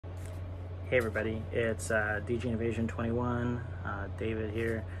Hey everybody, it's DJ Invasion 21, David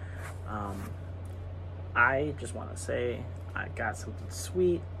here. I just want to say I got something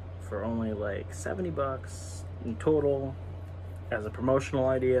sweet for only like 70 bucks in total as a promotional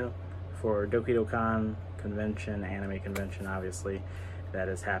idea for Dokidokon convention, anime convention obviously, that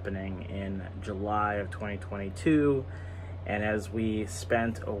is happening in July of 2022. And as we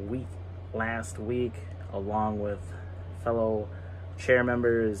spent a week last week along with fellow chair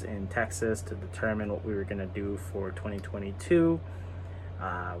members in Texas to determine what we were going to do for 2022.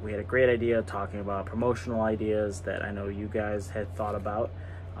 We had a great idea talking about promotional ideas that I know you guys had thought about.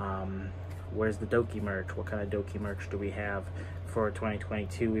 Where's the Doki merch? What kind of Doki merch do we have for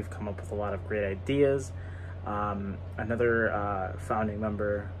 2022? We've come up with a lot of great ideas. Another founding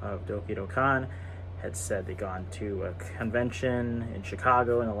member of Dokidokon had said they'd gone to a convention in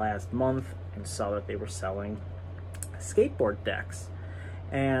Chicago in the last month and saw that they were selling skateboard decks.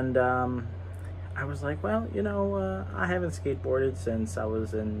 And I was like, well, you know, I haven't skateboarded since I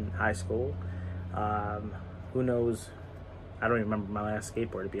was in high school. Who knows? I don't even remember my last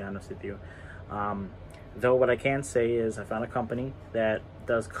skateboard, to be honest with you. Though what I can say is I found a company that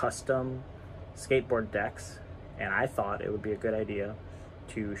does custom skateboard decks, and I thought it would be a good idea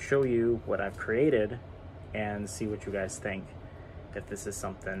to show you what I've created and see what you guys think, if this is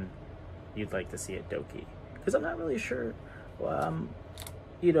something you'd like to see at Doki. Because I'm not really sure,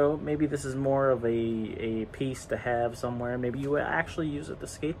 you know, maybe this is more of a piece to have somewhere. Maybe you would actually use it to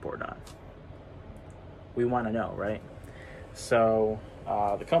skateboard on. We want to know, right? So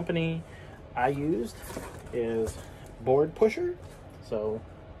the company I used is Board Pusher. So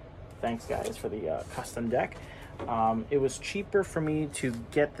thanks guys for the custom deck. It was cheaper for me to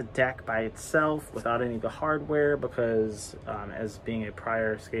get the deck by itself without any of the hardware because as being a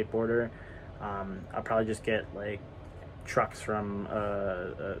prior skateboarder, I'll probably just get like trucks from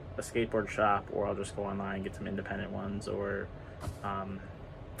a skateboard shop, or I'll just go online and get some independent ones, or some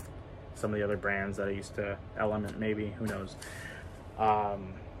of the other brands that I used to, Element maybe, who knows,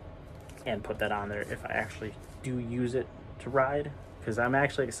 and put that on there if I actually do use it to ride, because I'm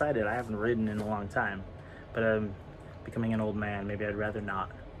actually excited. I haven't ridden in a long time, but I'm becoming an old man. Maybe I'd rather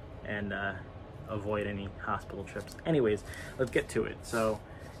not, and avoid any hospital trips. Anyways, let's get to it. So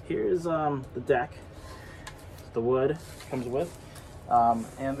here's the deck, the wood comes with,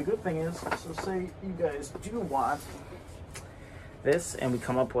 and the good thing is, so say you guys do want this and we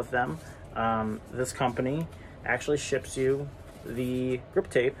come up with them, this company actually ships you the grip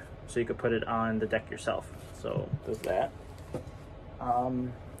tape so you could put it on the deck yourself. So there's that.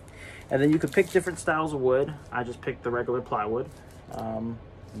 And then you could pick different styles of wood. I just picked the regular plywood,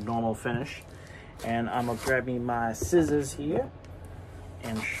 normal finish. And I'm gonna grab me my scissors here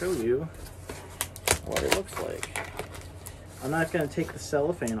and show you what it looks like. I'm not going to take the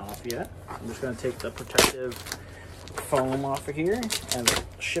cellophane off yet. I'm just going to take the protective foam off of here and the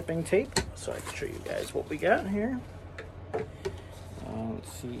shipping tape so I can show you guys what we got here.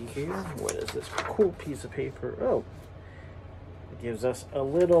 Let's see here. What is this cool piece of paper? Oh, it gives us a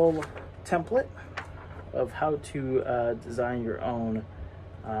little template of how to design your own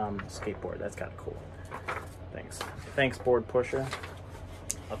skateboard. That's kind of cool. Thanks, Board Pusher.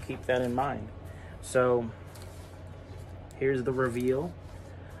 I'll keep that in mind. So here's the reveal.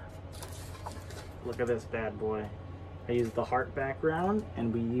 Look at this bad boy. I used the heart background,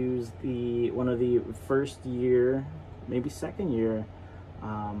 and we used one of the first year, maybe second year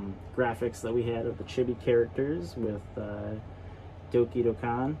graphics that we had of the chibi characters with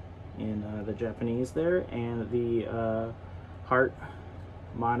Dokidokon in the Japanese there, and the heart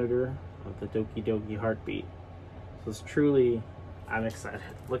monitor of the Doki Doki heartbeat. So it's truly, I'm excited.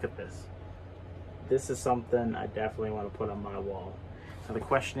 Look at this. This is something I definitely want to put on my wall. So the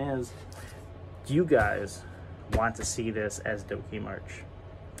question is, do you guys want to see this as Doki merch?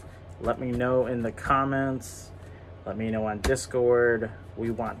 Let me know in the comments. Let me know on Discord. We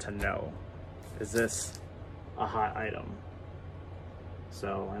want to know. Is this a hot item?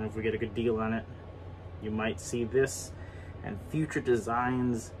 So, and if we get a good deal on it, you might see this and future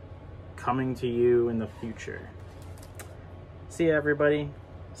designs coming to you in the future. See ya, everybody.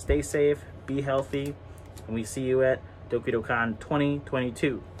 Stay safe, be healthy, and we see you at Dokidokon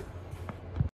 2022.